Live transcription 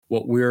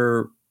what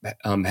we're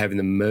having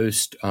the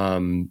most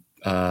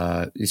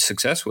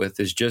success with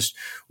is just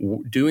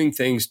doing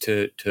things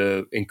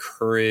to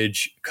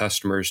encourage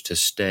customers to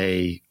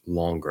stay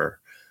longer.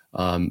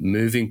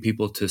 Moving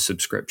people to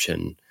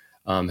subscription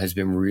has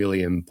been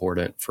really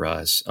important for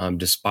us.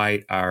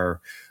 Despite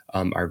our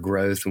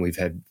growth, and we've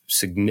had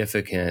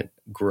significant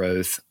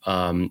growth,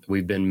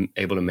 we've been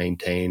able to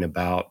maintain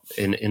about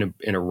in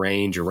a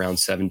range around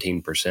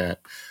 17%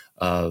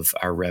 of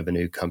our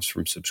revenue comes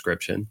from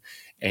subscription,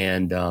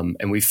 and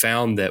we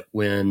found that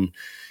when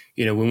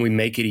we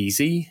make it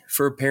easy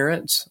for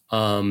parents,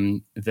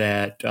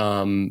 that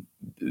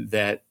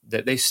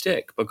they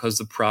stick because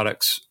the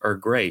products are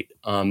great.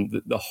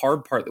 The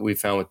hard part that we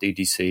found with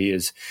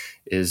DTC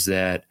is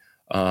that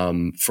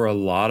for a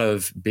lot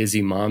of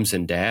busy moms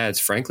and dads,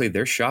 frankly,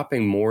 they're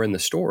shopping more in the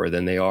store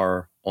than they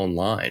are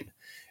online.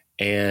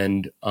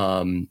 And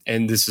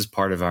this is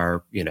part of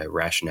our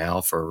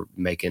rationale for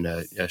making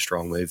a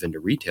strong move into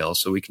retail,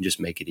 so we can just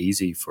make it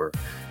easy for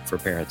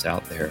parents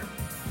out there.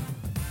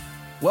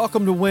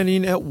 Welcome to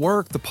Winning at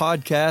Work, the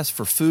podcast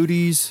for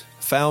foodies,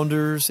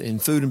 founders,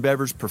 and food and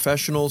beverage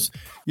professionals.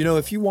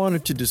 If you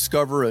wanted to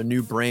discover a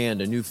new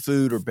brand, a new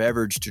food or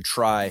beverage to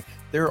try,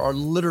 there are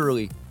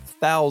literally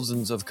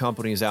thousands of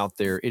companies out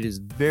there. It is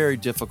very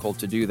difficult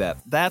to do that.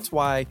 That's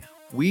why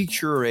we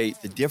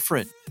curate the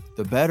different,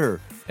 the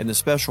better, and the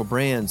special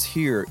brands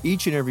here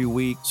each and every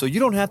week, so you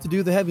don't have to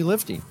do the heavy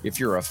lifting. If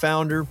you're a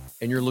founder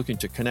and you're looking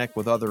to connect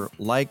with other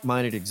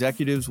like-minded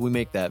executives, we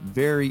make that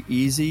very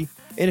easy.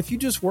 And if you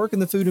just work in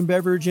the food and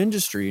beverage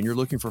industry and you're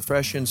looking for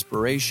fresh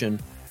inspiration,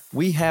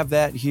 we have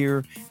that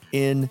here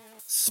in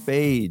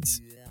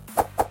spades.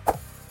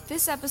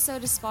 This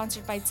episode is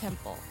sponsored by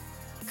Temple.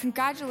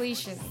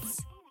 Congratulations,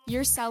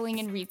 you're selling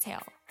in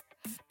retail.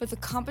 But the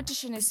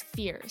competition is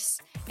fierce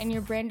and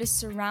your brand is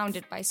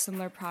surrounded by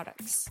similar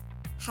products.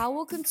 How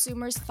will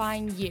consumers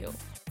find you?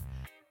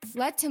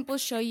 Let Temple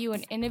show you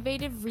an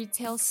innovative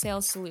retail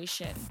sales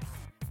solution.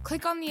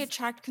 Click on the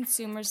Attract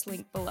Consumers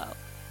link below.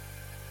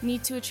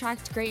 Need to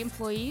attract great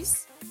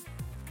employees?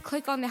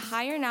 Click on the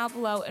Hire Now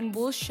below and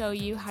we'll show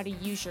you how to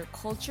use your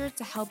culture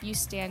to help you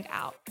stand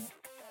out.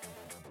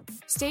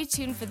 Stay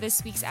tuned for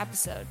this week's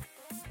episode.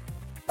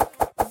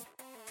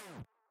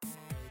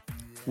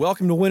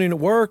 Welcome to Winning at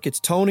Work. It's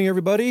Tony,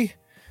 everybody.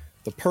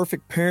 The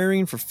perfect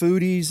pairing for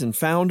foodies and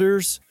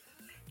founders.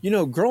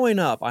 Growing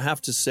up, I have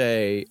to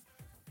say,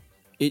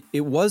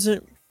 it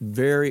wasn't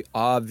very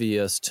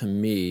obvious to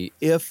me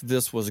if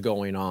this was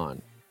going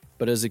on.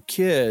 But as a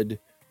kid,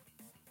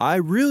 I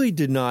really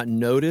did not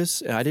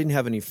notice, and I didn't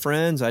have any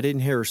friends, I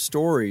didn't hear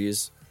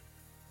stories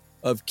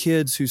of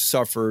kids who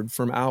suffered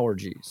from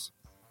allergies.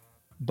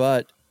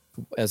 But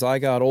as I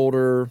got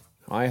older,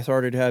 I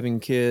started having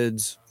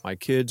kids. My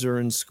kids are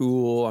in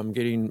school. I'm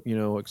getting,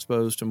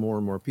 exposed to more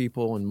and more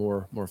people and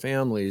more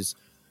families.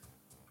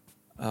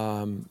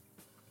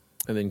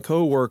 And then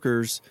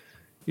coworkers,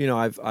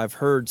 I've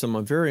heard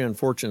some very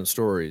unfortunate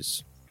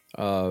stories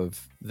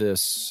of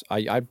this.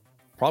 I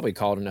probably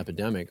call it an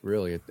epidemic,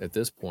 really, at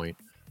this point.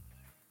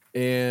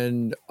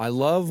 And I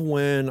love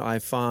when I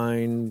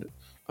find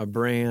a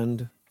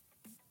brand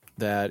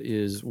that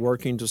is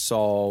working to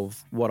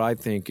solve what I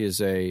think is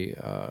a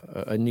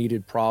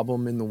needed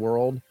problem in the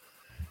world.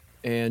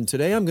 And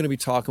today I'm going to be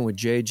talking with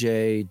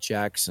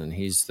Jaxon.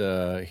 He's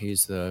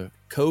the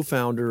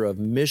co-founder of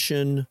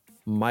Mission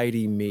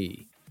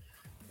MightyMe.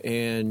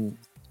 And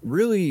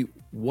really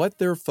what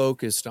they're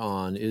focused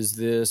on is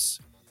this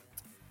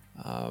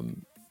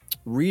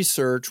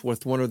research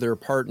with one of their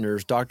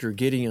partners, Dr.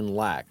 Gideon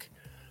Lack.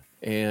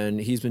 And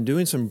he's been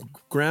doing some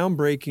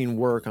groundbreaking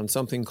work on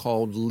something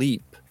called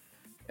LEAP,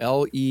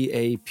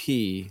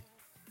 L-E-A-P,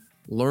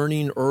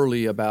 Learning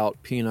Early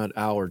About Peanut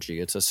Allergy.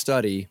 It's a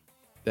study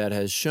that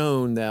has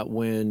shown that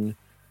when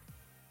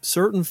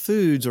certain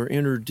foods are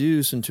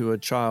introduced into a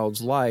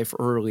child's life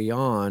early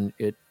on,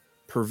 it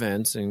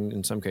prevents, and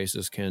in some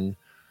cases can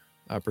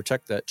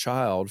protect that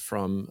child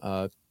from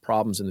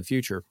problems in the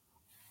future.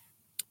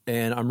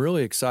 And I'm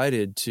really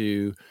excited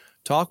to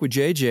talk with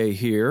JJ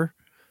here,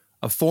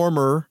 a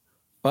former,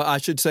 I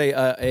should say,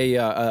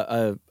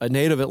 a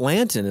native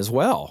Atlantan as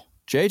well.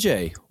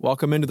 JJ,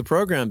 welcome into the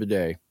program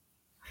today.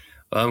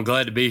 Well, I'm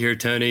glad to be here,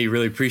 Tony.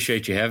 Really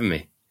appreciate you having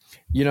me.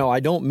 I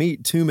don't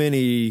meet too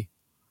many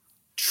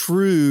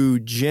true,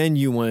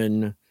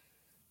 genuine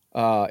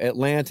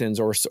Atlantans,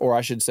 or I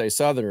should say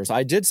Southerners.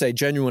 I did say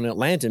genuine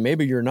Atlantan.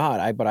 Maybe you're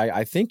not, but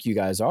I think you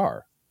guys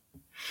are.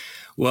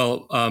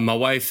 Well, my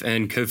wife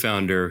and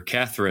co-founder,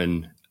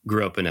 Catherine,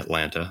 grew up in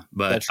Atlanta,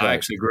 but That's right. I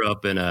actually grew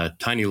up in a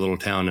tiny little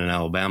town in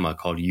Alabama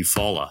called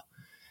Eufaula.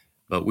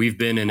 But we've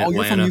been in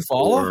Atlanta. You're from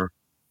Eufaula?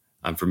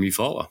 I'm from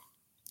Eufaula.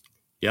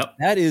 Yep.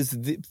 That is,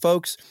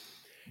 folks,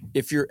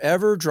 if you're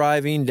ever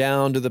driving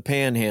down to the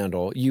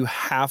Panhandle, you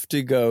have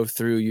to go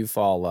through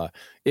Eufaula.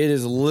 It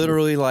is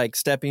literally like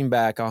stepping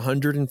back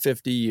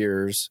 150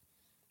 years.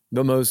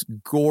 The most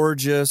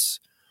gorgeous.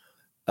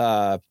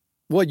 Well,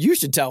 you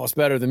should tell us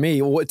better than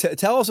me.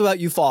 Tell us about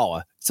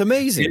Eufaula. It's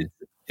amazing.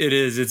 It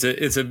is.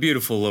 It's a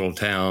beautiful little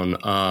town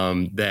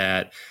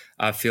that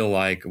I feel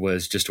like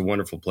was just a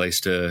wonderful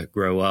place to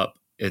grow up.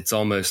 It's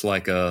almost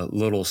like a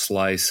little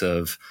slice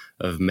of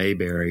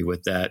Mayberry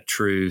with that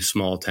true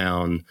small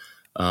town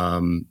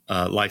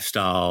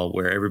lifestyle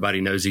where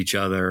everybody knows each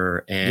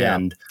other,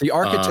 and the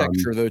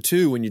architecture though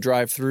too, when you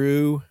drive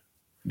through,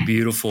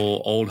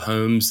 beautiful old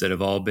homes that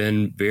have all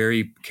been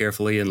very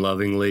carefully and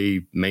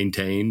lovingly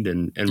maintained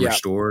and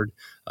restored.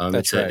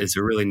 It's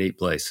a really neat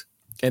place.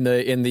 And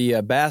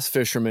the bass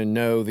fishermen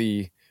know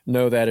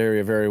that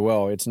area very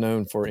well. It's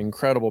known for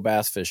incredible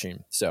bass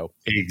fishing. So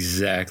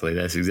exactly,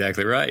 that's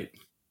exactly right.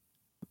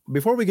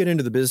 Before we get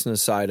into the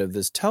business side of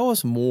this, tell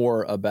us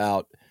more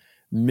about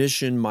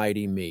Mission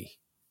MightyMe.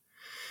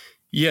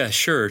 Yeah,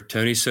 sure,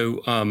 Tony.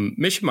 So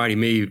Mission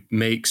MightyMe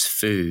makes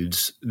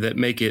foods that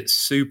make it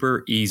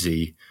super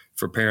easy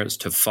for parents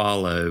to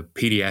follow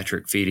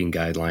pediatric feeding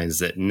guidelines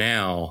that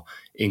now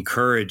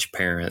encourage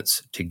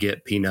parents to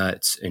get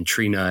peanuts and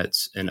tree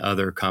nuts and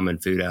other common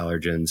food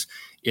allergens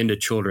into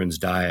children's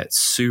diets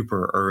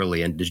super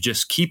early and to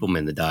just keep them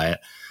in the diet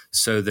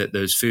so that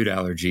those food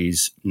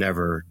allergies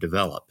never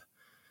develop.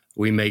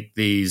 We make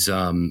these,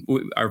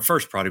 our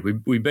first product,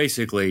 we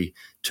basically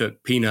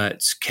took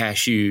peanuts,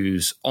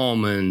 cashews,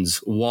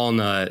 almonds,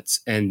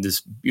 walnuts, and this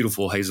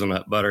beautiful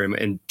hazelnut butter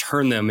and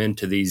turned them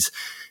into these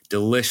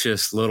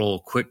delicious little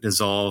quick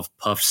dissolve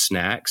puff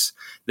snacks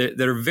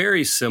that are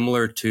very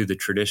similar to the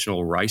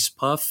traditional rice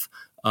puff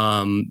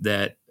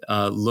that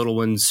little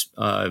ones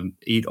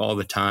eat all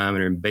the time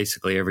and are in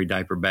basically every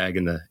diaper bag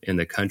in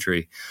the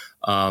country.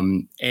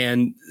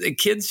 And the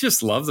kids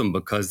just love them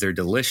because they're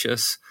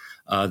delicious.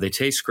 They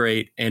taste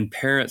great, and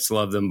parents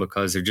love them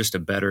because they're just a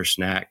better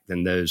snack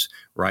than those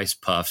rice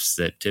puffs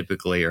that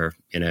typically are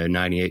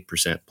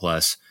 98%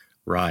 plus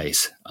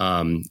rice.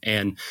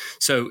 And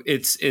so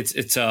it's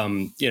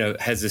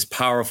has this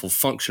powerful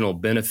functional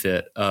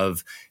benefit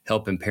of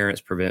helping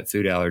parents prevent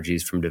food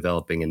allergies from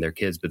developing in their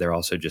kids, but they're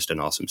also just an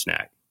awesome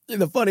snack.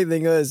 The funny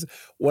thing is,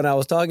 when I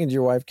was talking to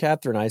your wife,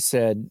 Catherine, I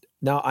said,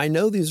 now I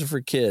know these are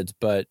for kids,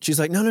 but she's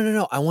like,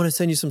 no, I want to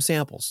send you some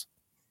samples.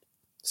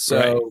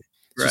 So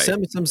she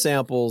sent me some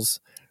samples.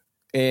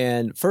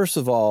 And first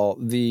of all,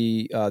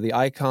 the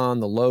icon,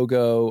 the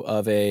logo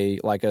of a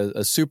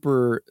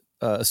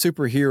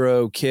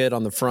superhero kid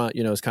on the front,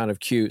 is kind of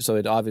cute. So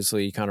it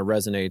obviously kind of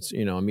resonates,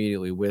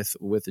 immediately with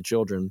the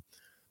children.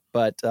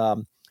 But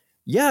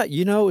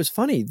it's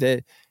funny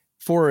that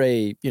for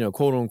a,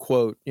 quote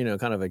unquote,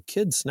 kind of a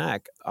kid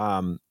snack,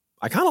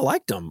 I kind of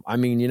liked them. I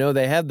mean,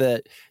 they have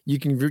that, you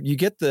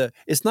get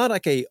it's not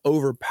like a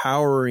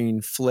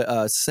overpowering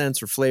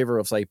sense or flavor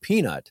of like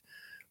peanut,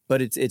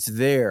 but it's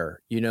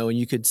there, and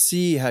you could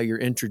see how you're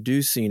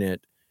introducing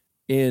it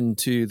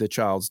into the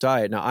child's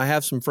diet. Now, I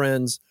have some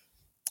friends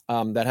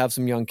that have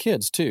some young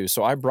kids too.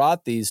 So I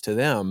brought these to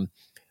them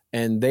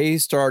and they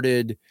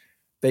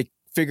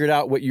figured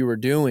out what you were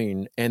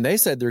doing and they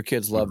said their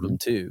kids loved them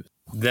too.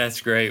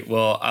 That's great.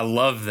 Well, I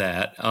love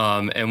that.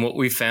 And what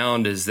we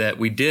found is that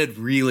we did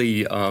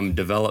really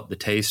develop the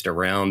taste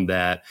around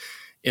that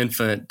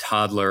infant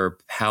toddler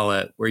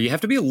palate where you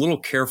have to be a little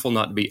careful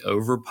not to be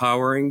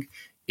overpowering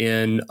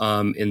in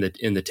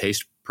the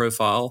taste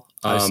profile.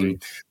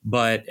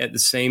 But at the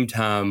same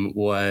time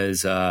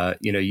was,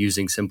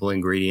 using simple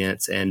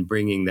ingredients and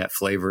bringing that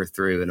flavor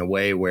through in a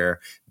way where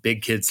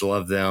big kids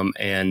love them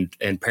and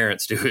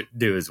parents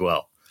do as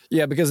well.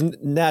 Yeah, because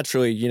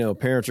naturally,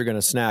 parents are going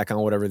to snack on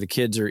whatever the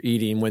kids are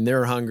eating. When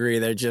they're hungry,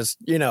 they're just,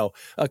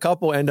 a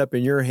couple end up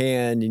in your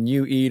hand and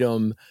you eat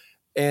them.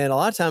 And a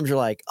lot of times you're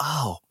like,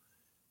 oh,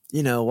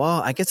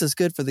 well, I guess it's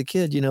good for the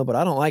kid, but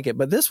I don't like it.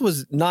 But this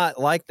was not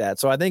like that.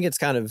 So I think it's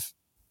kind of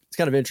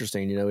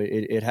interesting.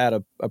 It had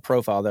a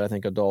profile that I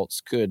think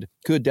adults could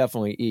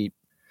definitely eat.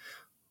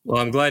 Well,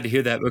 I'm glad to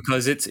hear that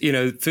because it's,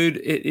 food,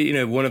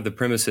 one of the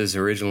premises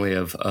originally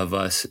of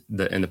us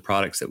and the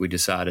products that we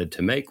decided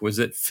to make was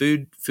that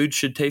food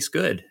should taste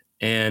good.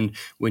 And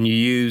when you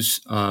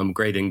use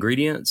great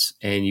ingredients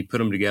and you put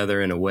them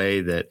together in a way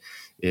that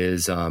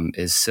is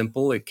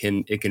simple, it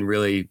can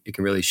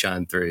really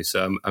shine through.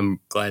 So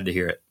I'm glad to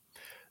hear it.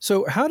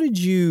 So how did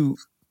you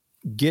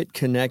get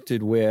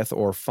connected with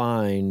or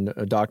find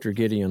Dr.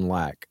 Gideon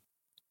Lack?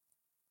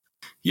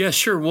 Yeah,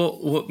 sure.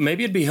 Well,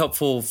 maybe it'd be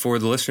helpful for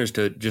the listeners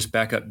to just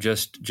back up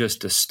just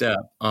a step,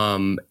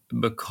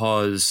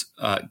 because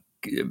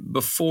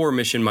before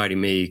Mission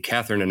MightyMe,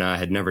 Catherine and I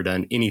had never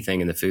done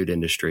anything in the food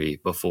industry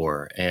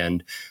before,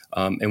 and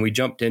we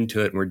jumped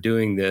into it. And we're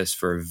doing this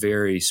for a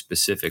very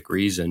specific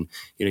reason.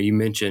 You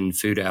mentioned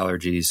food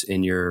allergies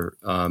in your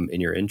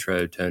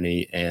intro,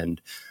 Tony, and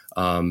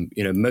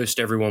most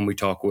everyone we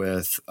talk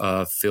with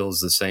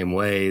feels the same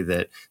way,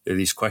 that there are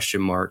these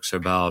question marks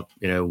about,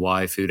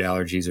 why food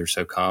allergies are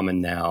so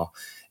common now.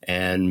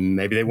 And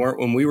maybe they weren't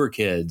when we were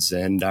kids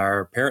and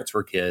our parents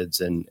were kids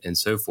and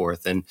so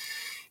forth. And,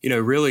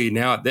 really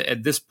now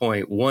at this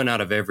point, 1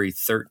 out of every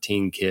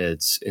 13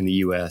 kids in the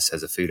U.S.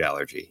 has a food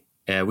allergy,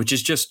 which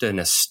is just an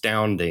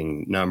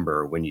astounding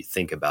number when you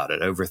think about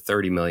it. Over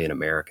 30 million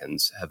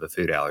Americans have a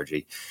food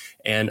allergy.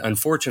 And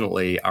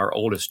unfortunately, our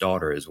oldest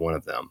daughter is one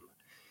of them.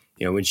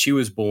 when she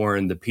was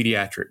born, the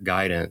pediatric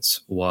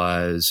guidance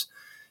was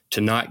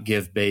to not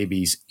give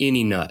babies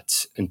any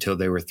nuts until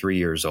they were 3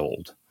 years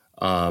old.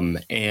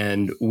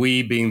 And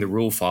we, being the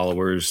rule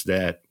followers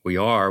that we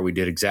are, we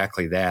did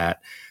exactly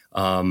that.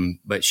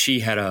 But she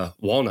had a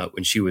walnut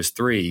when she was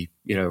 3,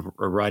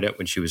 or right up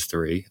when she was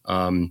 3,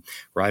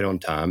 right on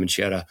time. And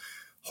she had a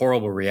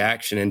horrible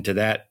reaction into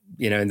that,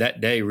 and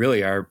that day,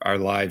 really our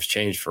lives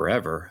changed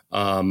forever.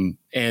 And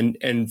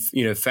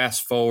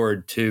fast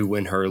forward to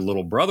when her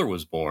little brother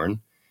was born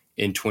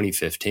in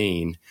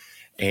 2015,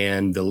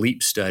 and the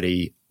LEAP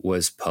study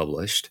was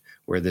published,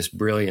 where this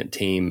brilliant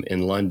team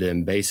in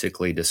London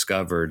basically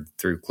discovered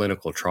through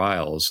clinical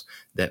trials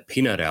that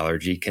peanut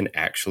allergy can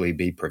actually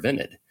be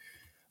prevented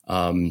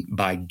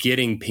by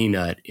getting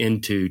peanut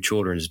into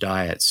children's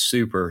diets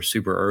super,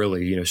 super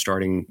early,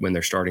 starting when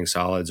they're starting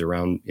solids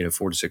around,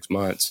 4 to 6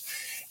 months,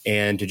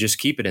 and to just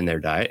keep it in their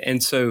diet.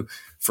 And so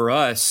for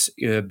us,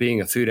 being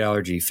a food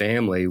allergy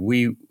family,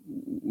 we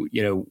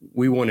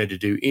wanted to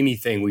do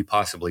anything we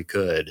possibly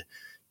could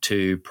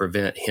to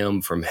prevent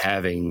him from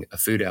having a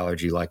food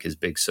allergy like his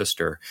big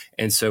sister.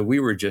 And so we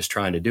were just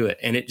trying to do it.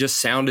 And it just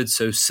sounded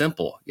so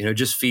simple,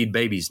 just feed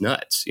babies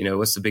nuts.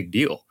 What's the big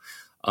deal?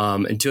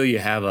 Until you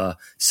have a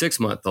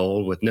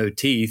 6-month-old with no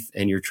teeth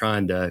and you're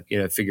trying to,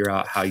 figure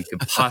out how you could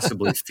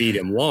possibly feed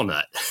him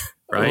walnut,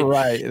 right?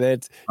 Right. You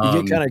get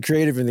kind of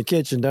creative in the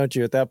kitchen, don't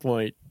you, at that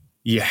point?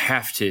 You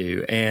have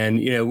to. And,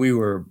 we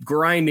were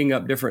grinding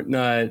up different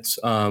nuts.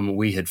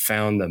 We had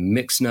found the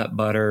mixed nut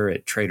butter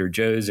at Trader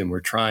Joe's, and we're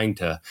trying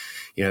to,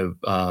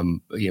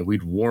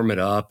 we'd warm it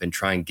up and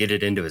try and get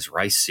it into his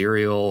rice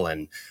cereal.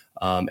 And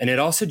it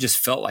also just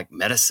felt like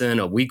medicine.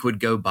 A week would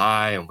go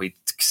by and we'd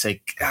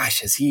say,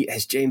 gosh,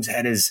 has James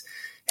had his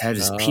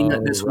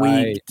peanut this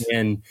week?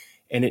 And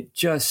it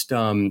just,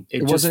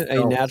 it wasn't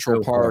just a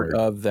natural part hard.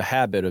 of the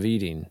habit of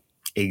eating.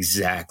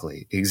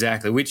 Exactly.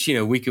 Which,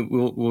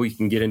 we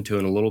can get into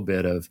in a little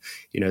bit of,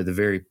 the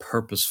very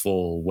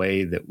purposeful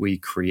way that we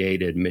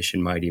created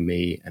Mission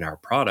MightyMe and our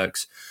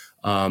products.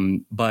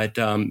 But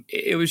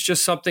it was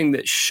just something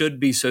that should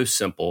be so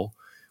simple.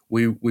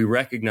 We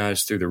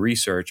recognized through the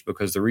research,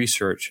 because the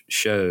research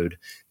showed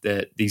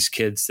that these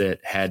kids that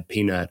had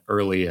peanut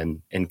early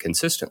and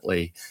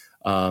consistently,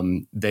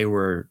 they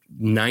were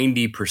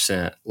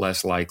 90%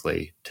 less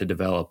likely to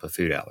develop a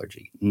food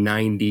allergy,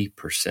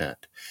 90%.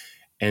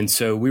 And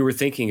so we were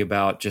thinking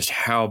about just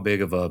how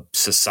big of a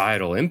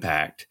societal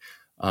impact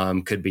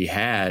could be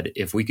had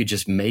if we could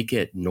just make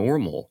it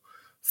normal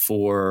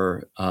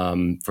for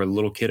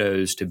little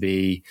kiddos to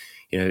be,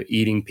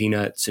 eating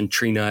peanuts and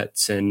tree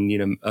nuts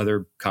and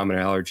other common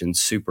allergens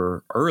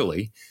super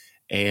early,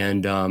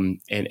 and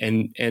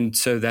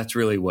so that's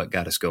really what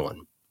got us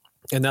going.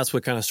 And that's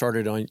what kind of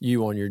started on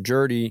your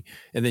journey,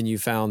 and then you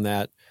found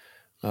that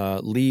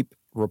LEAP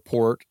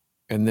report.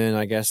 And then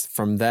I guess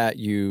from that,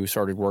 you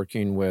started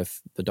working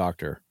with the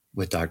doctor.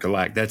 With Dr.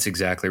 Lack. That's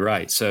exactly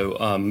right.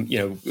 So,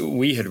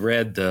 we had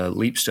read the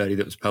LEAP study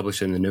that was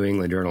published in the New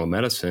England Journal of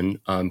Medicine.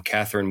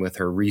 Catherine, with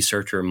her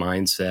researcher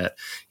mindset,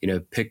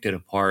 picked it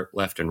apart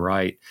left and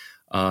right.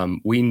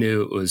 We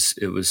knew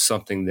it was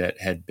something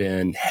that had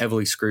been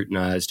heavily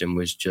scrutinized and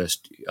was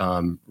just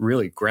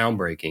really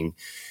groundbreaking,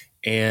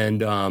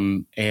 and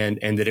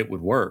that it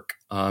would work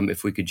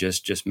if we could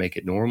just make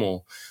it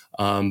normal.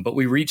 But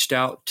we reached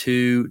out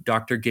to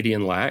Dr.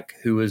 Gideon Lack,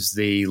 who was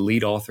the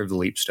lead author of the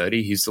LEAP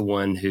study. He's the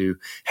one who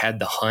had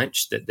the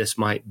hunch that this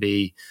might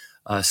be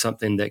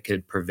something that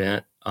could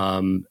prevent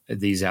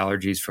these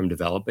allergies from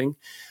developing.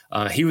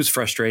 He was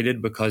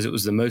frustrated because it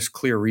was the most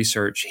clear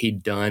research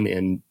he'd done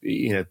in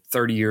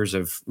 30 years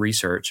of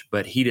research,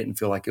 but he didn't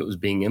feel like it was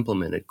being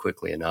implemented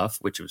quickly enough,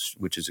 which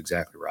is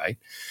exactly right.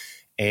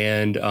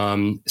 And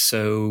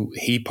so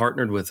he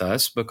partnered with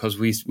us because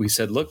we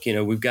said, look,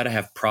 we've got to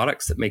have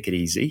products that make it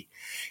easy,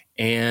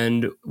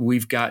 and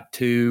we've got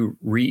to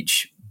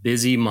reach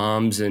busy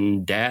moms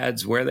and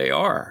dads where they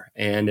are.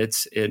 And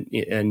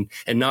and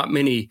not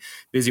many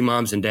busy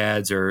moms and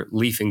dads are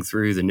leafing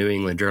through the New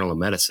England Journal of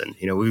Medicine.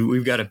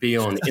 We've got to be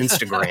on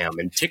Instagram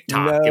and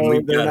TikTok, and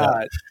we've got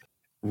not.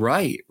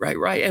 Right.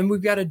 And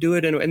we've got to do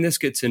it. And this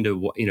gets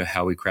into,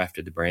 how we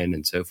crafted the brand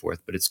and so forth,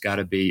 but it's got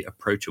to be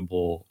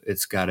approachable.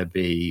 It's got to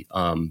be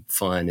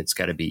fun. It's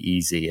got to be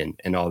easy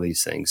and all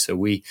these things. So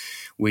we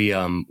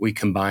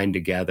combined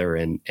together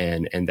and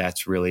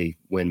that's really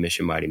when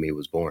Mission MightyMe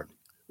was born.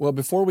 Well,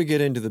 before we get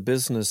into the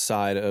business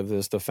side of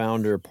this, the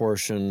founder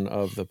portion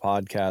of the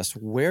podcast,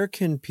 where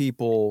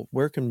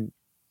can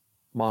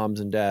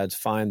moms and dads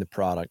find the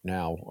product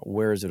now?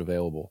 Where is it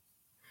available?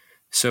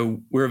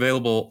 So we're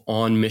available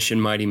on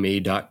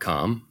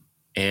missionmightyme.com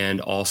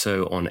and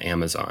also on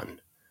Amazon.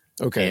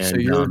 Okay, so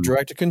you're a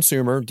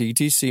direct-to-consumer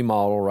DTC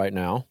model right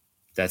now.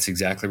 That's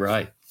exactly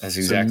right. That's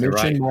exactly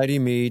right.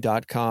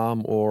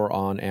 missionmightyme.com or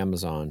on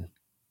Amazon.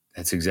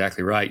 That's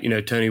exactly right.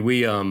 Tony,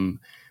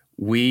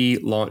 we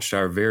launched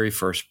our very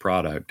first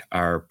product,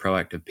 our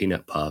Proactive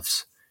Peanut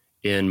Puffs,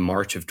 in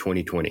March of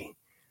 2020.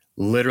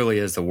 Literally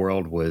as the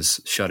world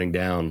was shutting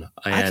down.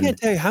 And I can't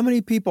tell you how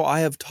many people I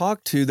have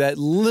talked to that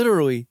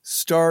literally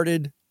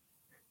started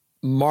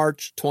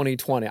March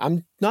 2020.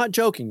 I'm not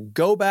joking.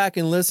 Go back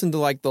and listen to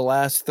like the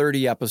last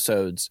 30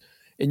 episodes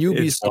and you'll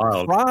be It's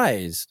wild.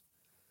 surprised.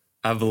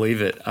 I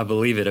believe it. I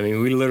believe it. I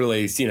mean, we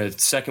literally,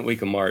 second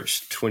week of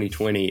March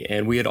 2020,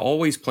 and we had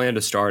always planned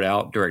to start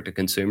out direct to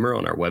consumer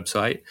on our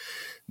website,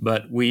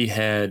 but we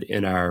had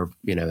in our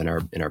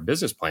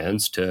business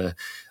plans to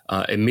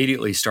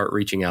immediately start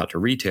reaching out to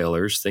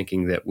retailers,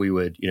 thinking that we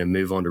would,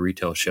 move on to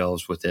retail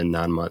shelves within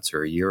 9 months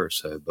or a year or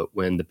so. But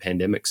when the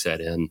pandemic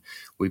set in,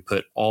 we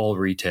put all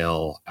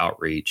retail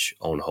outreach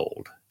on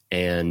hold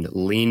and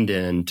leaned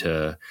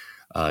into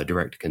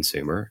direct to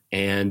consumer,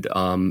 and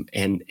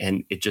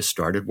it just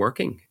started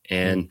working.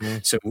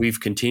 And so we've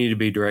continued to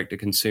be direct to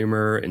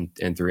consumer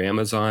and through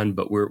Amazon,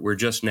 but we're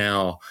just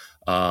now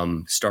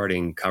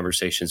starting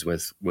conversations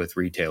with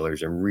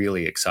retailers and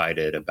really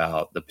excited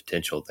about the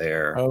potential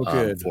there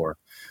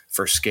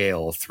for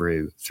scale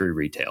through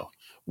retail.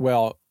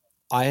 Well,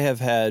 I have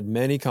had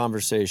many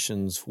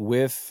conversations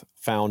with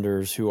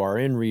founders who are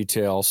in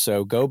retail.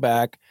 So go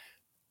back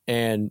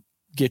and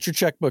get your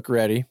checkbook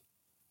ready.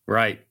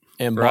 Right.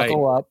 And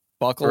buckle up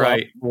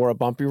for a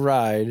bumpy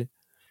ride.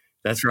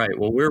 That's right.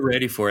 Well, we're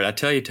ready for it. I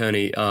tell you,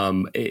 Tony,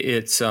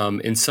 it's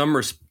in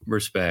some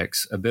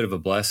respects a bit of a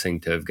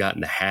blessing to have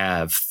gotten to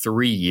have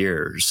 3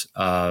 years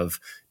of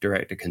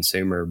direct to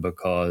consumer,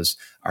 because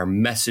our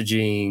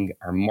messaging,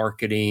 our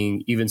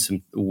marketing, even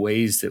some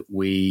ways that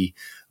we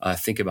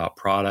think about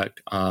product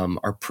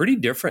are pretty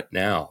different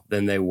now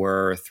than they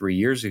were 3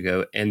 years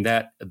ago. And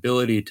that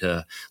ability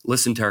to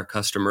listen to our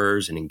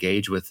customers and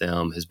engage with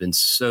them has been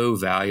so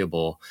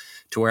valuable,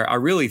 to where I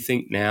really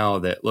think now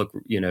that, look,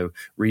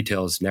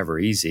 retail is never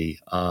easy,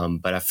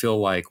 but I feel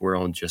like we're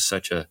on just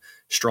such a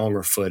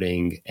stronger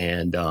footing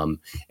and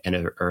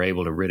are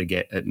able to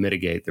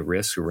mitigate the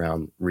risks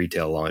around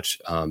retail launch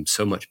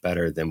so much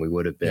better than we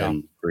would have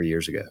been 3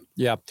 years ago.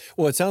 Yeah.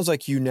 Well, it sounds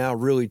like you now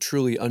really,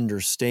 truly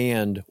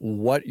understand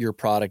what your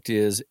product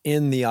is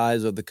in the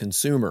eyes of the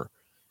consumer.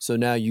 So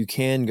now you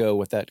can go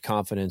with that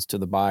confidence to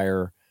the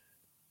buyer,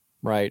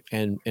 right,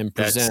 and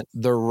present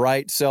the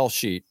right sell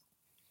sheet.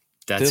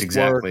 That's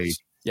exactly. Works.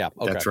 Yeah.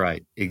 Okay. That's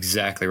right.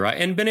 Exactly right.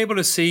 And been able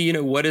to see,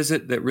 what is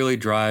it that really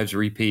drives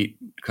repeat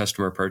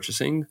customer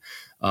purchasing?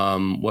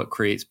 What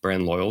creates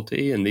brand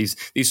loyalty? And these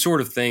sort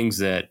of things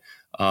that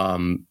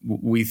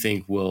we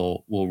think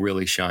will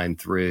really shine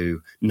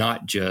through,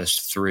 not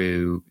just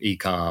through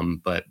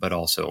e-com, but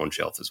also on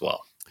shelf as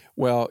well.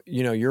 Well,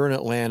 you're in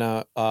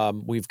Atlanta.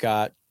 We've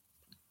got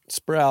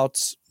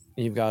Sprouts.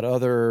 You've got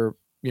other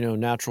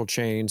natural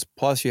chains,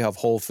 plus you have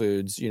Whole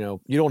Foods. You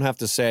don't have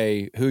to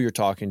say who you're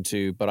talking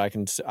to, but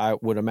I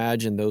would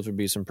imagine those would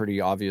be some pretty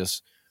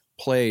obvious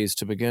plays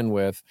to begin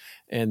with.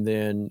 And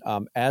then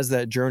as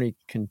that journey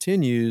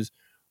continues,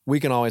 we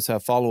can always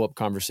have follow-up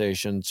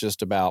conversations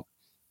just about,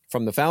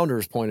 from the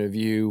founder's point of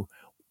view,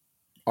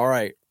 all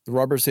right, the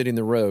rubber's hitting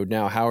the road.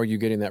 Now, how are you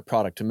getting that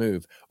product to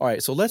move? All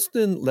right, so let's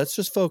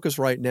just focus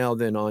right now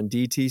then on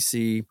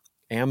DTC,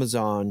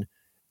 Amazon,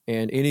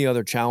 and any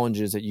other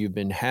challenges that you've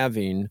been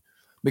having,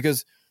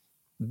 because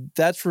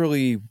that's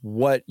really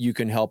what you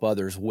can help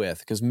others with.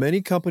 Because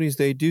many companies,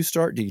 they do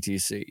start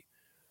DTC.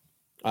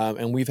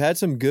 And I've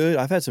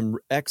had some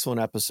excellent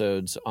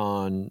episodes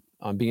on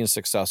being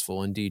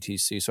successful in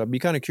DTC. So I'd be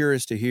kind of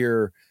curious to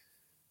hear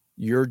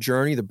your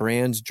journey, the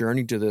brand's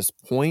journey to this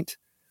point,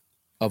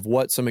 of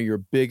what some of your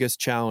biggest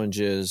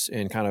challenges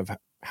and kind of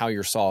how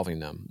you're solving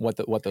them,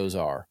 what those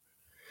are.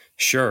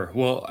 Sure.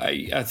 Well,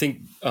 I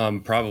think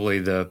probably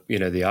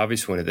the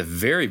obvious one at the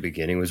very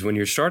beginning was when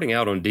you're starting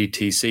out on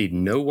DTC,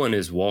 no one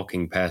is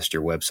walking past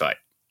your website.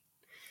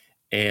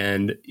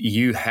 And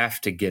you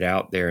have to get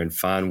out there and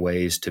find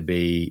ways to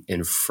be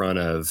in front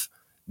of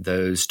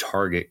those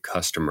target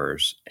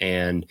customers.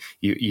 And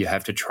you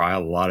have to try a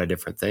lot of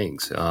different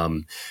things.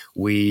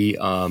 We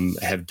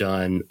have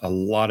done a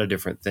lot of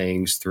different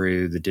things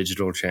through the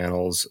digital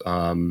channels,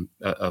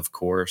 of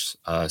course,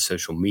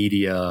 social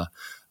media,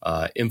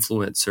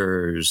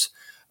 influencers,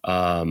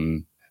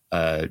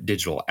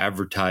 digital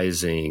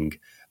advertising,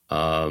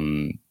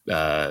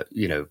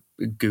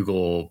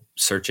 Google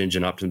search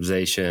engine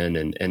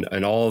optimization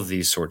and all of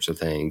these sorts of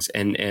things.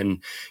 And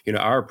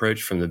our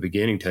approach from the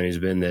beginning, Tony, has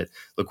been that,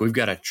 look, we've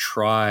got to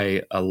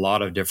try a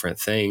lot of different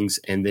things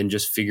and then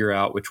just figure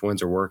out which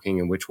ones are working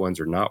and which ones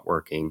are not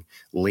working,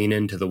 lean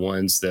into the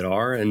ones that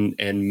are and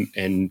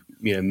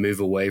move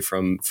away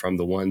from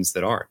the ones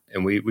that aren't.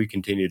 And we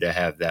continue to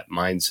have that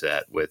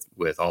mindset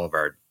with all of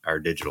our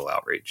digital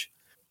outreach.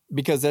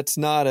 Because that's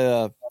not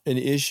an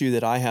issue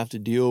that I have to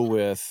deal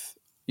with.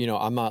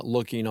 I'm not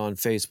looking on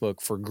Facebook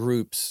for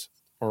groups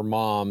or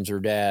moms or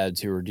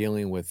dads who are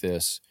dealing with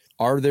this.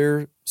 Are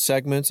there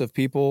segments of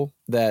people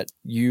that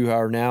you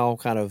are now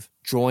kind of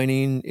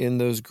joining in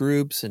those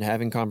groups and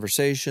having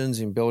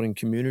conversations and building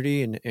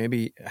community? And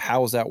maybe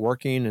how is that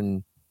working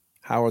and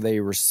how are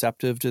they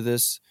receptive to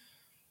this?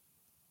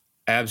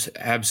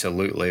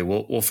 Absolutely.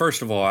 Well,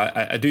 first of all,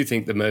 I do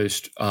think the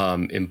most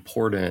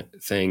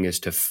important thing is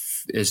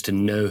to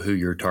know who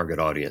your target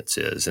audience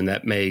is, and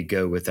that may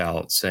go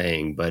without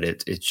saying, but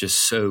it's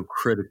just so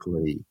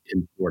critically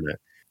important.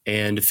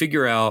 and to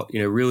figure out,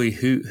 really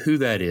who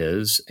that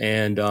is,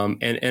 and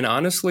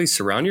honestly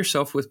surround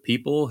yourself with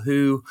people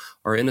who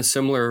are in a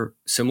similar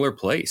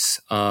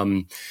place,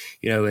 and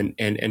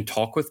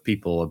talk with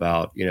people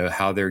about,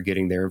 how they're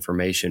getting their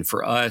information.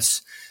 For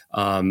us,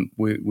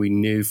 we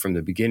knew from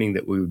the beginning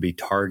that we would be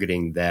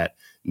targeting that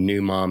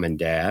new mom and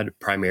dad,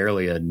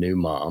 primarily a new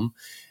mom.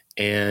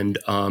 And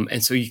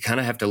so you kind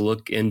of have to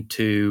look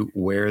into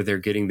where they're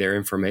getting their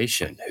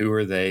information. Who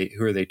are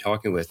they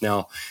talking with?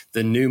 Now,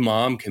 the new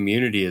mom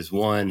community is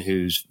one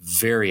who's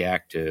very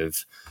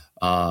active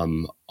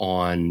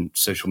on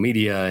social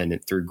media and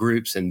through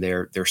groups, and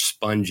they're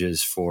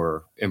sponges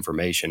for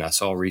information. I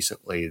saw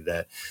recently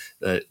that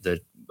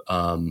the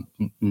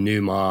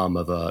new mom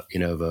of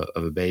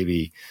a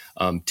baby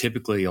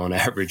typically on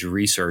average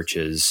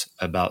researches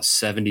about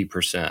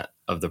 70%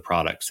 of the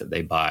products that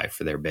they buy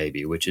for their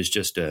baby, which is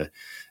just an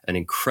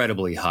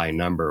incredibly high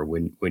number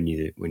when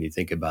you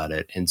think about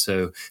it. And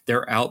so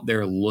they're out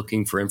there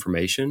looking for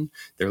information.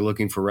 They're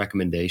looking for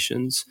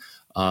recommendations.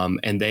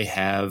 And they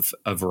have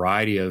a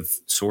variety of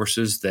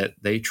sources that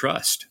they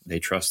trust. They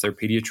trust their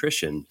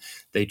pediatrician.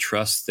 They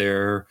trust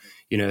their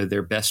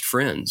best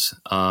friends.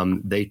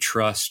 They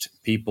trust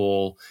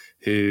people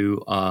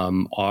who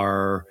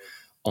are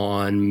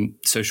on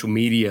social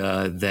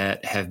media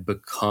that have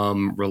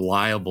become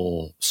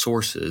reliable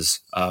sources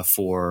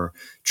for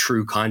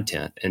true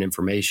content and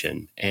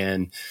information.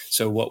 And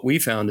so what we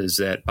found is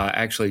that by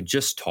actually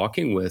just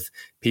talking with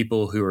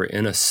people who are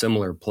in a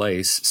similar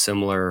place,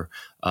 similar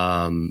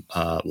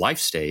life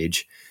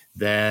stage,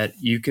 that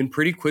you can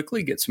pretty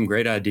quickly get some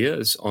great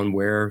ideas on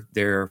where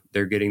they're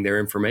getting their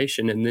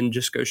information, and then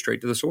just go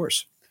straight to the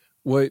source.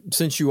 Well,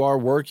 since you are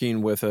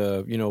working with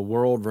a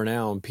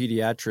world-renowned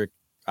pediatric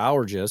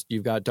allergist,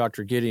 you've got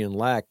Dr. Gideon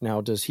Lack.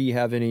 Now, does he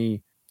have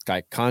any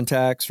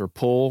contacts or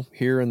pull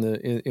here in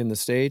the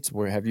States?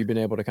 Where have you been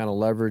able to kind of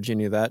leverage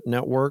any of that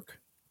network?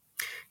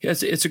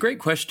 Yes, it's a great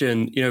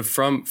question.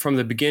 From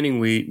the beginning,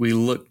 we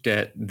looked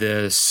at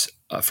this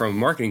from a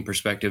marketing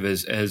perspective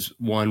as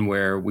one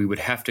where we would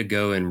have to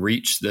go and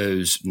reach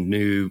those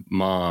new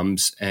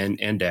moms and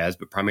dads,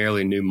 but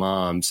primarily new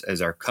moms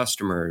as our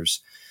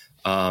customers,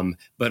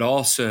 but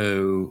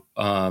also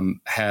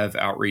have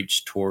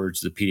outreach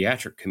towards the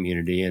pediatric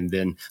community, and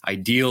then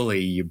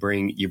ideally you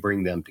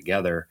bring them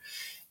together.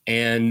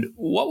 And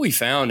what we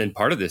found, and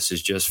part of this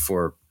is just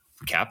for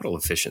capital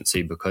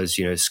efficiency, because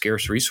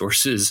scarce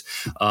resources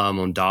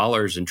on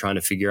dollars and trying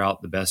to figure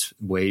out the best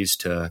ways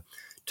to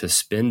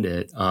spend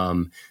it,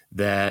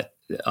 that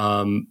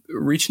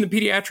reaching the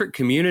pediatric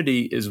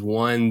community is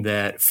one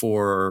that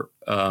for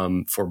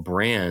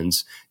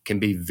brands can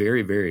be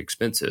very, very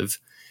expensive.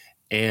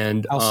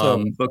 And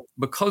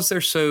because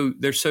they're so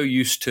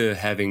used to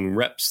having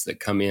reps that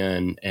come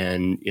in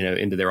and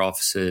into their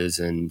offices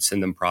and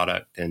send them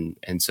product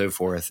and so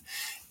forth.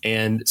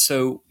 And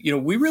so,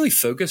 we really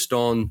focused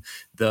on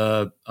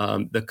the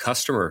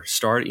customer,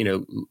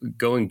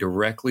 going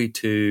directly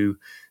to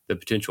the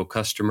potential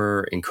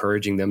customer,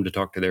 encouraging them to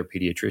talk to their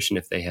pediatrician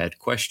if they had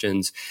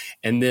questions.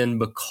 And then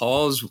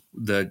because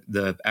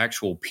the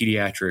actual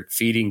pediatric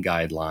feeding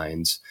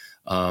guidelines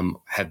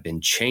have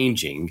been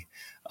changing,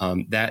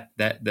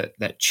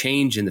 that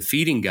change in the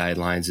feeding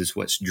guidelines is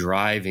what's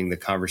driving the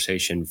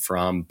conversation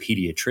from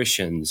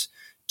pediatricians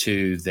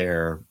to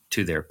their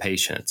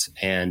patients.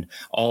 And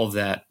all of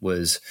that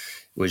was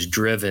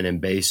driven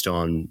and based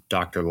on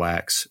Dr.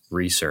 Lack's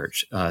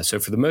research. So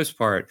for the most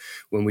part,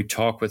 when we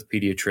talk with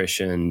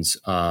pediatricians,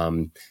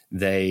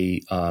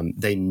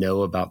 they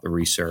know about the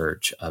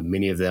research.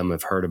 Many of them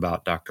have heard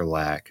about Dr.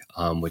 Lack,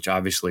 which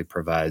obviously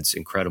provides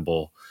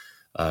incredible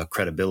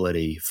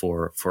credibility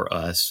for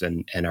us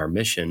and our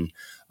mission.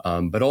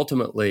 But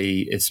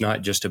ultimately, it's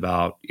not just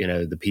about,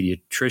 the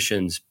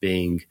pediatricians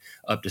being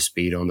up to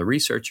speed on the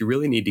research. You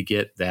really need to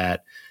get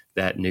that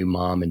new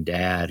mom and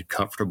dad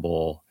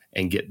comfortable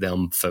and get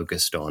them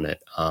focused on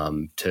it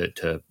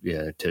to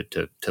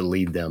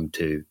lead them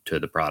to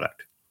the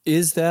product.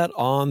 Is that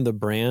on the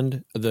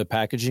brand, the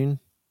packaging?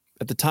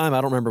 At the time,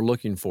 I don't remember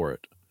looking for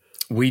it.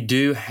 We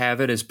do have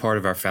it as part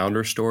of our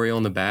founder story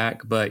on the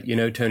back, but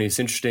Tony, it's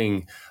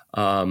interesting.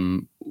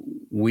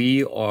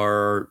 We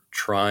are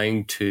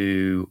trying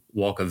to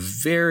walk a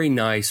very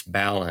nice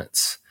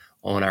balance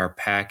on our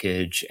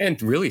package,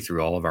 and really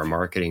through all of our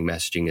marketing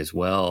messaging as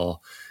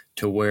well,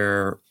 to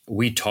where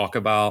we talk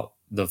about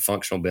the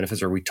functional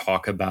benefits, or we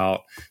talk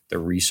about the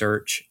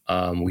research.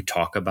 We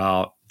talk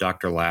about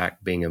Dr.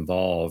 Lack being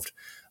involved.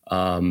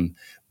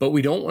 But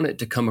we don't want it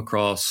to come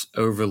across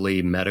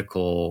overly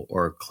medical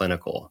or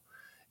clinical.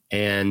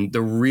 And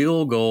the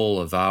real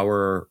goal of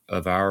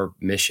our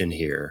mission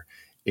here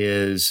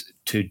is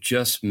to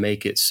just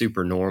make it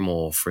super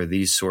normal for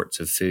these sorts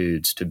of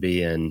foods to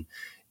be in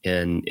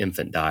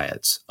infant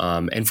diets.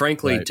 And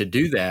frankly, Right. to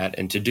do that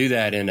in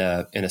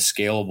a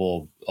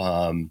scalable,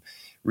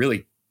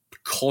 really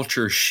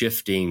culture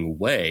shifting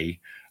way,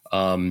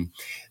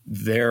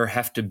 there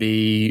have to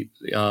be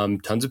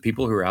tons of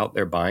people who are out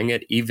there buying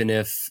it, even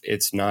if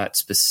it's not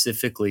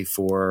specifically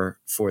for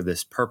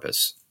this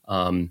purpose.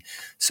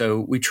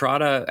 So we try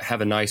to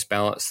have a nice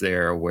balance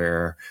there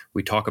where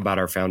we talk about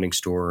our founding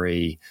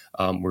story.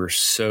 We're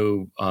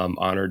so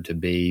honored to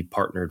be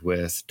partnered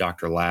with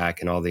Dr.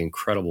 Lack and all the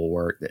incredible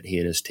work that he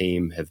and his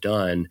team have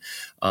done.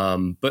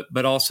 But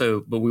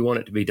we want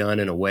it to be done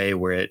in a way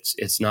where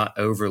it's not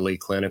overly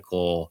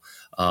clinical.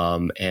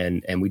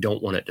 And we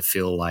don't want it to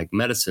feel like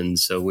medicine.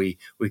 So we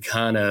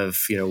kind of,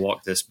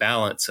 walk this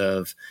balance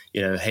of,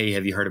 hey,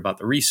 have you heard about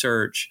the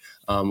research?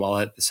 While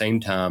at the same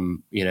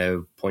time,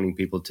 pointing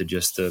people to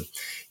just the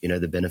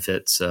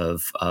benefits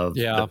of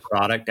the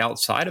product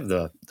outside of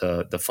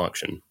the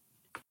function.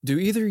 Do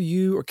either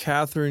you or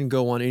Catherine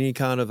go on any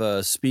kind of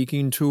a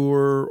speaking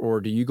tour, or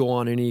do you go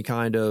on any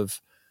kind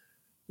of,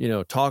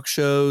 talk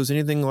shows,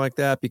 anything like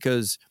that?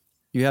 Because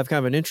you have kind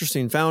of an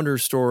interesting founder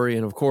story.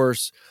 And of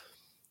course,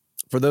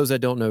 for those that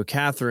don't know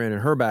Catherine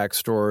and her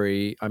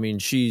backstory, I mean,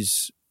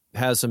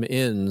 has some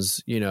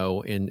ins,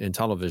 in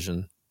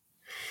television.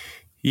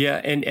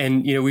 Yeah.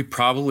 And we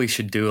probably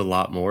should do a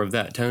lot more of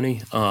that,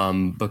 Tony,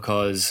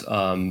 because,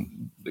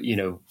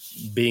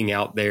 being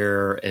out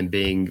there and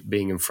being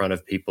in front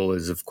of people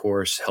is, of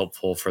course,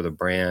 helpful for the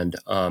brand.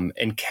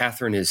 And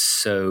Catherine is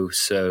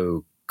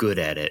so good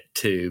at it,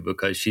 too,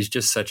 because she's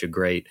just such a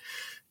great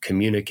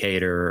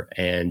communicator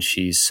and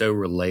she's so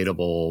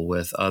relatable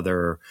with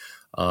other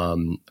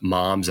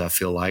moms, I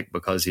feel like,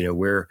 because,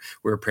 we're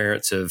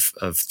parents of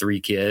 3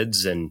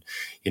 kids and,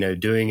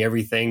 doing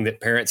everything that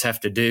parents have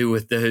to do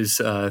with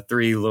those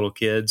 3 little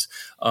kids.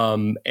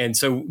 And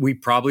so we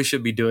probably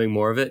should be doing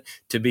more of it.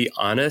 To be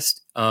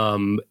honest,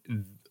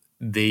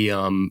 the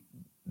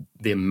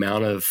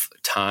amount of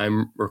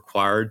time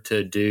required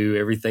to do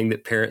everything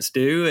that parents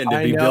do and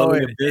to be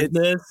building a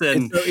business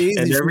and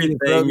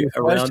everything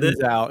around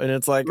it out. And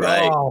it's like,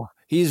 right. Oh,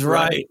 he's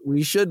right.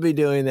 We should be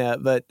doing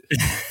that, but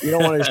you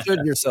don't want to shoot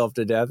yourself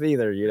to death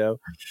either,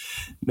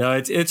 No,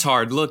 it's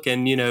hard. Look,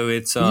 and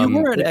it's you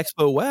were at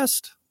Expo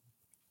West.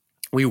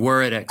 We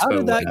were at Expo West. How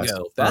did that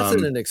go?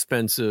 That's an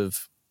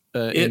expensive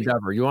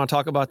endeavor. You want to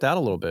talk about that a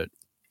little bit?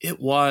 It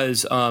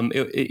was,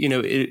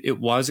 it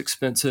was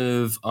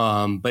expensive,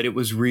 but it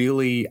was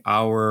really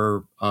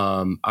our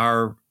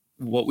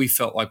what we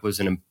felt like was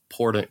an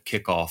important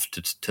kickoff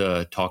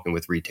to talking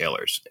with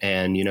retailers.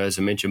 And as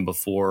I mentioned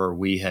before,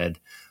 we had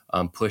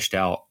pushed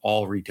out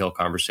all retail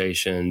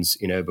conversations,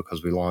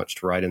 because we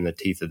launched right in the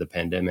teeth of the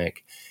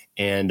pandemic.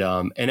 And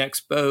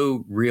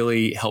Expo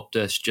really helped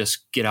us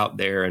just get out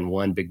there in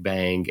one big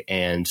bang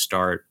and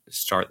start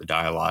the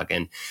dialogue.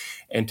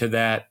 And to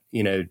that,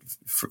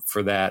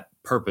 for that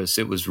purpose,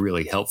 it was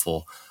really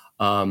helpful.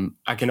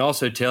 I can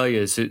also tell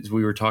you, as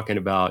we were talking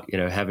about,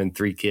 having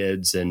 3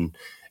 kids and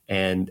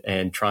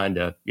trying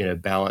to,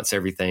 balance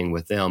everything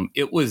with them,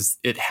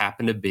 it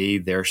happened to be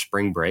their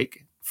spring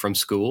break from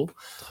school,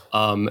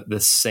 the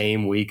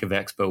same week of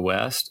Expo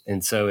West.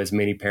 And so as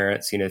many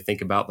parents,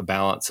 think about the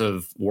balance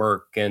of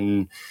work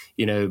and,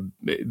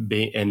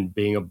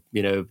 being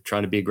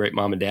trying to be a great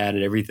mom and dad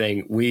and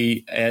everything,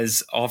 we,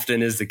 as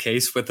often is the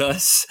case with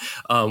us,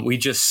 we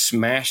just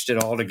smashed it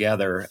all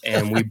together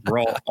and we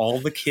brought all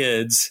the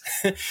kids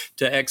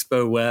to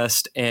Expo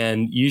West,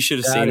 and you should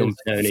have seen them,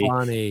 Tony.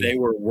 Funny. They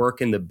were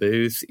working the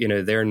booth.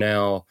 They're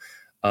now,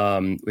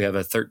 we have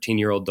a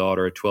 13-year-old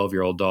daughter, a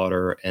 12-year-old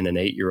daughter, and an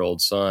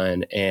 8-year-old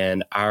son.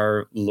 And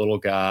our little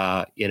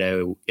guy,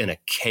 in a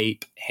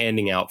cape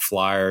handing out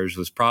flyers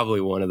was probably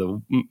one of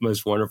the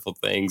most wonderful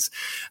things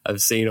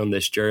I've seen on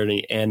this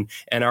journey. And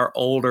our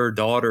older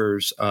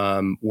daughters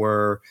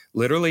were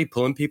literally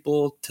pulling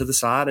people to the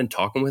side and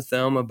talking with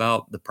them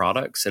about the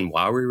products and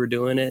why we were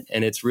doing it.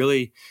 And it's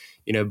really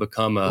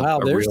become a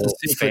there's real the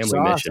secret family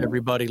sauce, mission.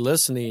 everybody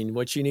listening.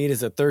 What you need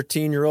is a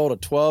 13-year-old, a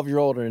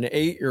 12-year-old, and an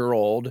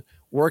 8-year-old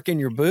working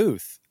your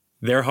booth.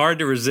 They're hard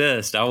to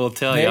resist. I will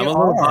tell you, I'm a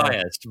little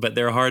biased, but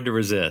they're hard to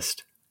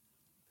resist.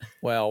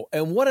 Well,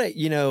 and what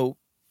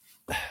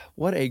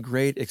a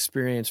great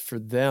experience for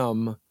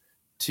them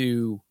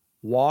to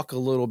walk a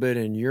little bit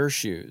in your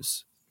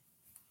shoes,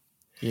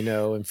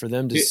 and for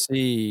them to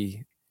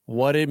see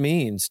what it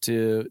means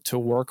to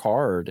work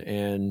hard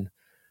and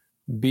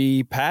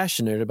be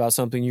passionate about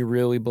something you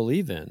really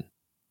believe in.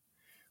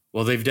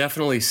 Well, they've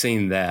definitely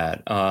seen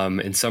that.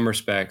 In some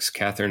respects,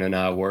 Catherine and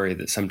I worry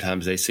that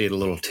sometimes they see it a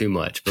little too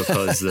much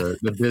because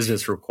the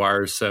business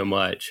requires so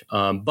much.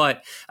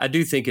 But I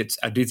do think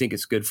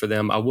it's good for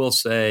them. I will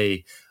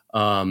say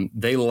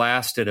they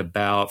lasted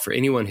about, for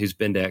anyone who's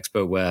been to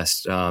Expo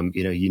West,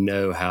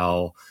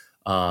 how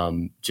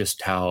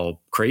just how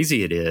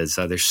crazy it is.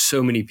 There's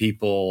so many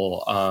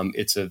people.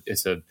 It's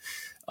a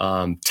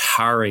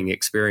tiring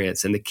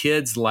experience. And the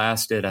kids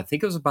lasted, I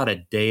think it was about a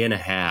day and a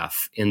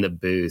half in the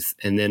booth.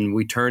 And then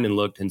we turned and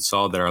looked and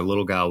saw that our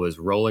little guy was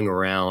rolling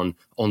around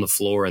on the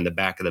floor in the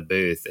back of the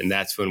booth. And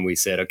that's when we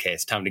said, okay,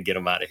 it's time to get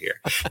them out of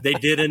here. They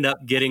did end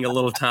up getting a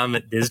little time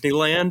at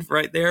Disneyland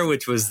right there,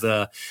 which was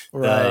the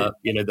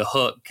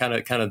hook, kind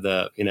of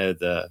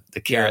the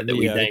carrot that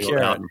we dangled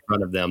out in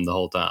front of them the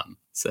whole time.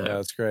 So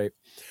that's great.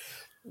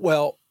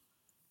 Well,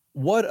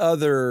 what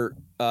other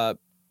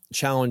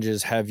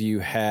challenges have you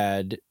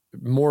had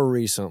more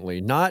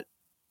recently? Not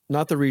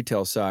not the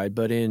retail side,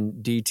 but in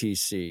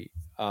DTC?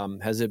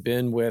 Has it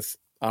been with,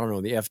 I don't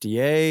know, the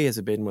FDA? Has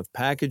it been with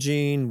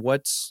packaging?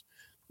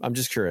 I'm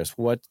just curious,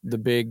 what the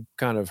big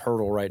kind of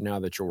hurdle right now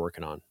that you're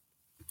working on?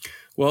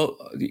 Well,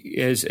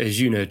 as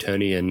you know,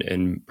 Tony,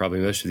 and probably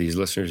most of these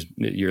listeners,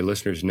 your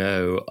listeners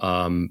know,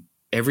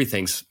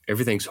 everything's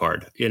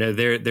hard.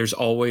 There's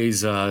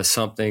always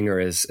something, or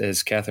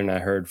as Catherine and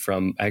I heard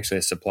from actually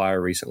a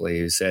supplier recently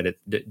who said,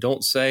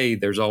 don't say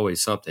there's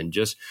always something,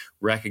 just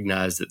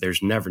recognize that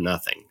there's never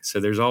nothing.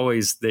 So there's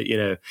always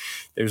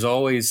there's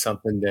always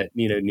something that,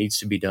 needs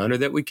to be done or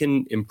that we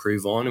can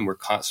improve on. And we're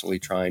constantly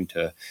trying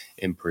to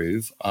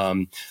improve.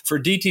 For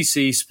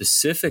DTC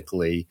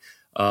specifically,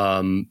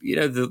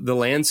 the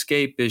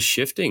landscape is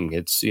shifting.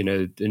 It's,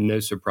 no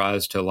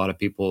surprise to a lot of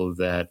people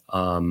that,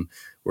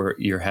 where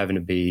you're having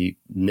to be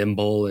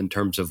nimble in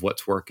terms of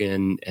what's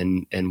working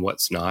and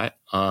what's not.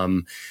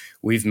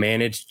 We've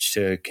managed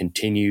to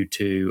continue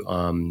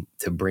to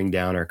bring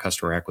down our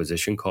customer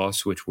acquisition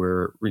costs, which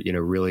we're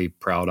really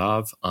proud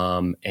of.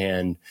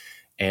 And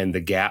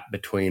the gap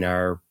between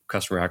our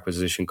customer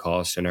acquisition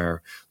costs and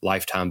our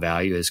lifetime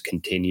value has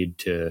continued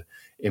to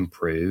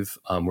improve.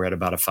 We're at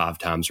about a 5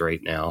 times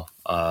rate now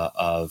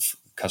of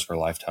customer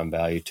lifetime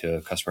value to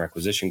customer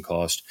acquisition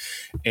cost,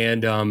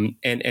 and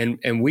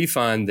we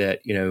find that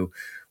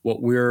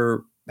what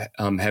we're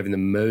having the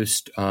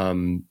most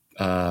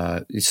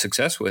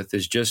success with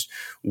is just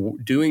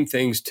doing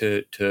things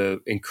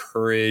to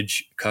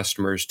encourage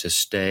customers to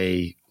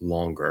stay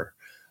longer.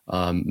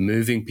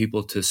 Moving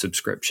people to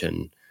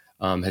subscription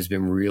has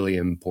been really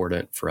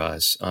important for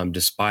us,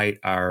 despite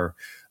our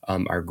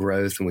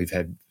growth, and we've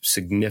had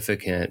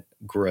significant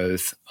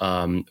growth.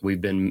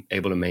 We've been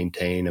able to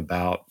maintain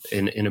about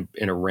in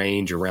a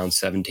range around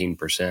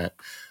 17%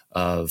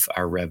 of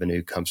our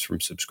revenue comes from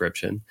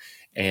subscription,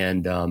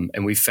 and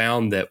we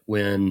found that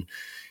when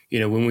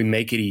we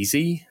make it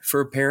easy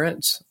for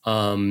parents,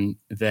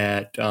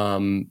 that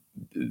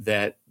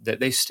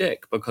they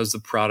stick because the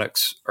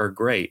products are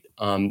great.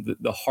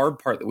 The hard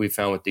part that we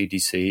found with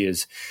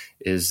DTC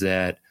is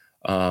that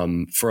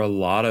for a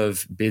lot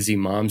of busy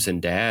moms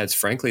and dads,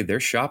 frankly,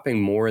 they're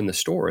shopping more in the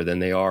store than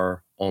they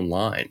are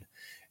online.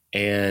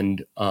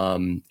 And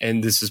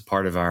this is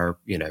part of our,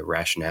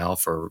 rationale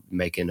for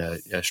making a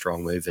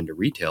strong move into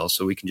retail,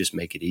 so we can just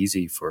make it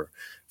easy for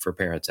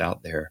parents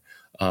out there.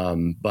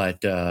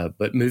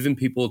 But moving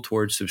people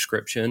towards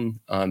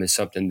subscription is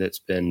something that's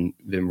been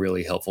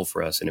really helpful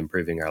for us in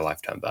improving our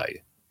lifetime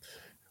value.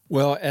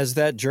 Well, as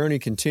that journey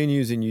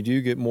continues and you do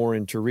get more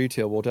into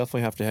retail, we'll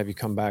definitely have to have you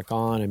come back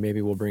on, and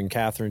maybe we'll bring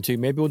Catherine too.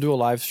 Maybe we'll do a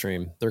live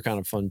stream. They're kind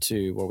of fun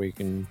too, where we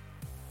can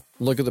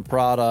look at the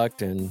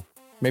product and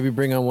maybe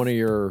bring on one of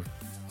your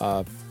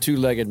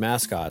 2-legged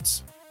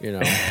mascots,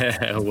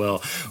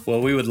 Well,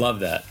 we would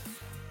love that.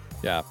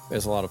 Yeah,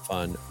 it's a lot of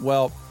fun.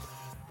 Well,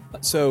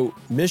 so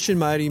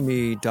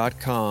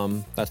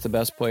missionmightyme.com, that's the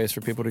best place for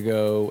people to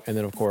go. And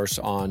then, of course,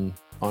 on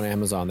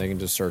Amazon, they can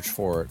just search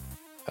for it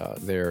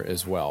there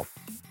as well.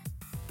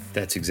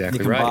 That's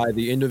exactly right. You can right. buy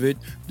the end of it.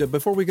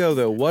 Before we go,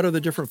 though, what are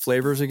the different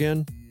flavors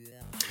again?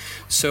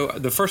 So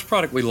the first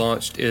product we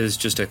launched is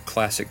just a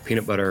classic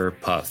peanut butter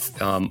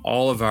puff.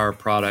 All of our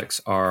products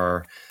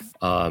are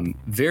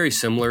very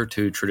similar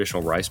to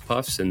traditional rice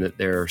puffs in that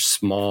they're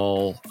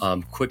small,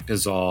 quick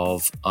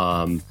dissolve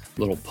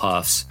little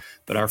puffs.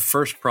 But our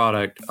first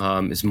product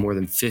is more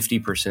than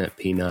 50%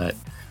 peanut.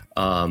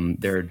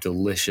 They're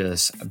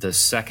delicious. The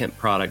second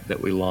product that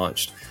we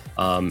launched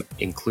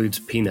includes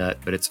peanut,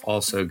 but it's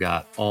also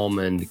got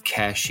almond,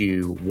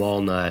 cashew,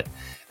 walnut,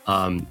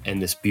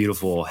 and this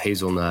beautiful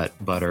hazelnut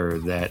butter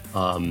that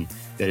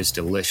is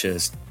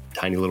delicious.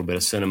 Tiny little bit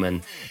of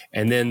cinnamon.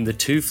 And then the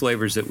 2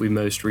 flavors that we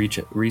most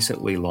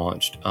recently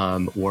launched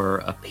were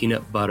a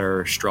peanut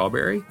butter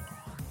strawberry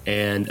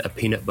and a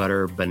peanut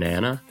butter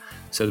banana.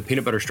 So the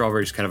peanut butter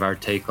strawberry is kind of our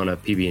take on a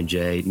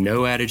PB&J,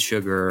 no added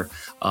sugar,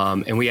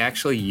 and we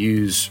actually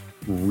use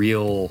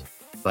real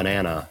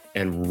banana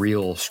and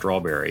real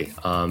strawberry,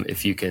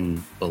 if you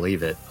can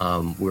believe it.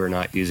 We're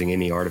not using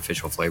any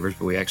artificial flavors,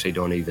 but we actually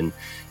don't even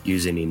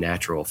use any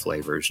natural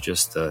flavors,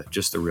 just the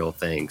real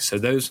thing. So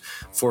those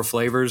 4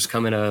 flavors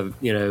come in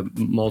a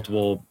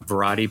multiple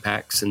variety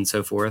packs and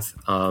so forth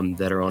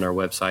that are on our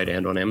website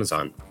and on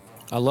Amazon.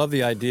 I love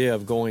the idea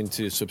of going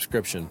to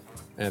subscription.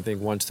 And I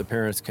think once the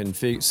parents can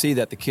see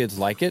that the kids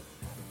like it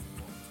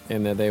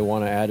and that they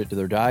want to add it to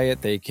their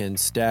diet, they can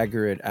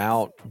stagger it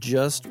out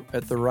just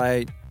at the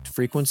right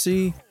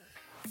frequency.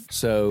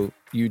 So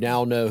you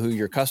now know who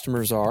your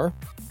customers are,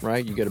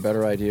 right? You get a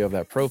better idea of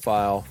that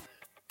profile,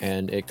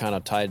 and it kind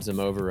of tides them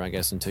over, I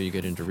guess, until you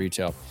get into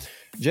retail.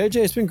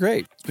 JJ, it's been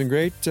great. It's been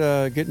great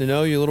getting to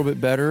know you a little bit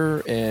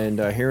better and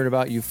hearing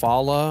about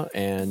Eufaula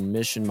and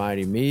Mission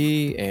Mighty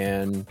Me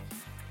and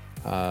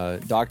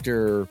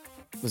Dr.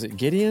 Was it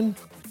Gideon?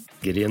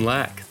 Gideon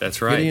Lack. That's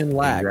right. Gideon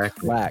Lack.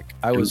 Exactly. Lack.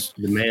 I was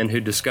the man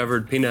who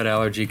discovered peanut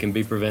allergy can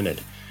be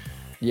prevented.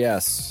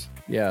 Yes.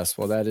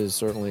 Well, that is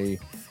certainly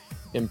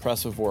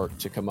impressive work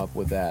to come up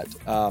with that.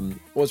 Well,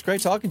 it's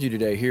great talking to you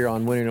today here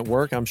on Winning at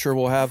Work. I'm sure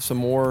we'll have some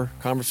more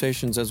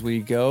conversations as we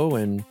go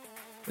and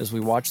as we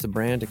watch the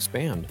brand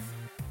expand.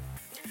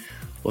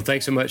 Well,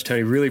 thanks so much,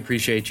 Tony. Really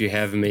appreciate you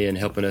having me and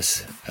helping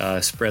us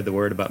spread the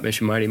word about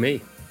Mission Mighty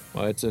Me.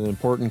 Well, it's an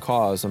important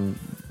cause. I'm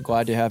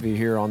glad to have you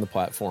here on the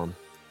platform.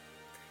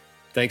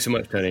 Thanks so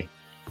much, Tony.